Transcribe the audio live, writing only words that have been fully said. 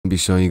be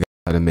showing you guys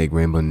how to make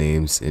rainbow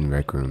names in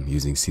RecRoom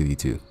using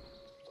Cv2.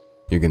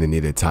 You're going to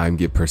need a time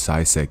get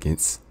precise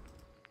seconds.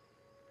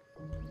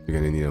 You're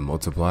going to need a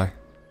multiply.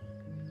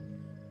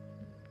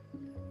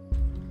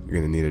 You're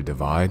going to need a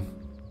divide.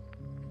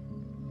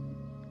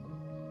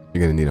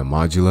 You're going to need a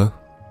modulo.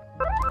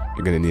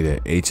 You're going to need an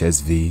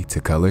HSV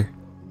to color.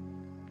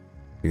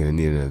 You're going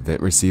to need an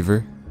event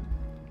receiver.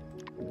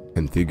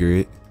 Configure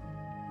it.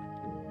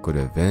 Go to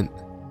event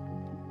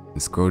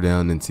and scroll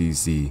down until you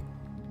see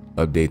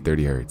update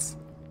 30 Hz.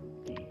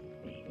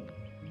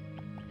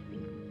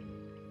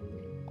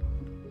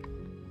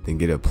 Then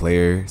get a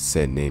player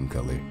set name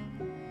color.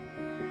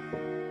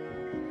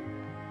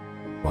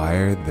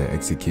 Wire the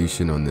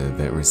execution on the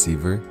event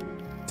receiver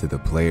to the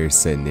player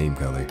set name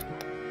color.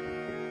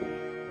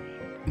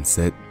 And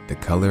set the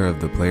color of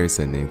the player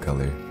set name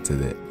color to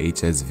the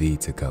HSV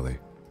to color.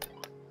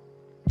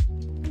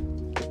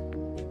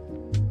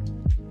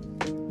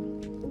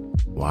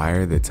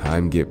 Wire the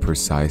time get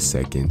precise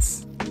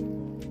seconds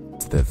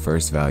to the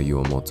first value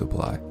of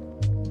multiply.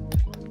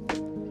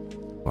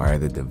 Wire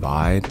the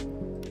divide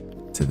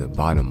to the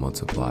bottom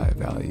multiply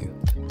value.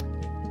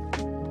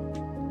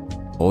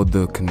 Hold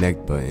the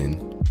connect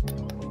button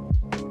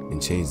and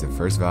change the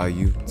first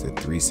value to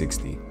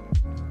 360.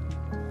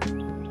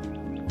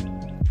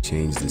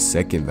 Change the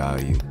second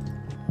value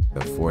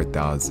to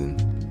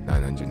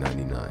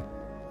 4,999.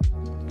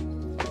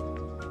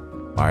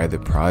 Wire the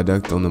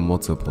product on the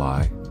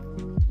multiply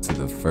to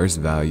the first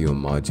value of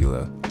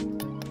modulo.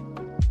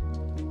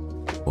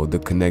 Hold the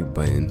connect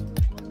button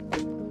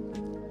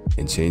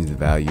and change the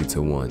value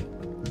to 1.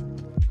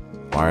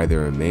 Wire the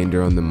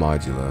remainder on the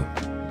modulo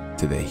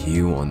to the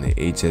hue on the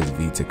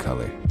HSV to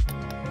color.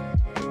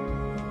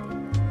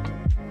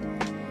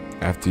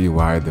 After you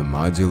wire the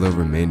modulo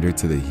remainder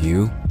to the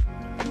hue,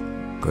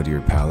 go to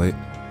your palette,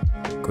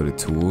 go to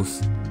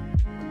tools,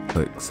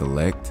 click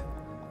select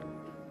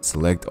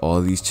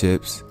all these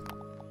chips,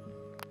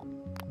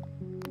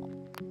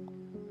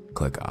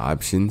 click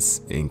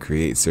options and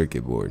create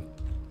circuit board.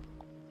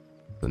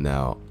 So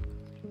now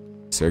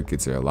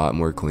circuits are a lot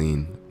more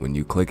clean. When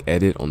you click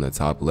edit on the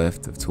top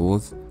left of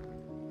tools,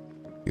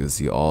 you'll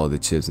see all the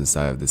chips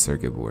inside of the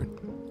circuit board.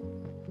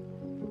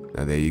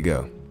 Now there you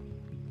go.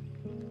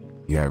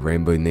 You have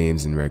rainbow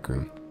names in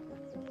RecRoom.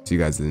 See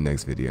you guys in the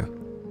next video.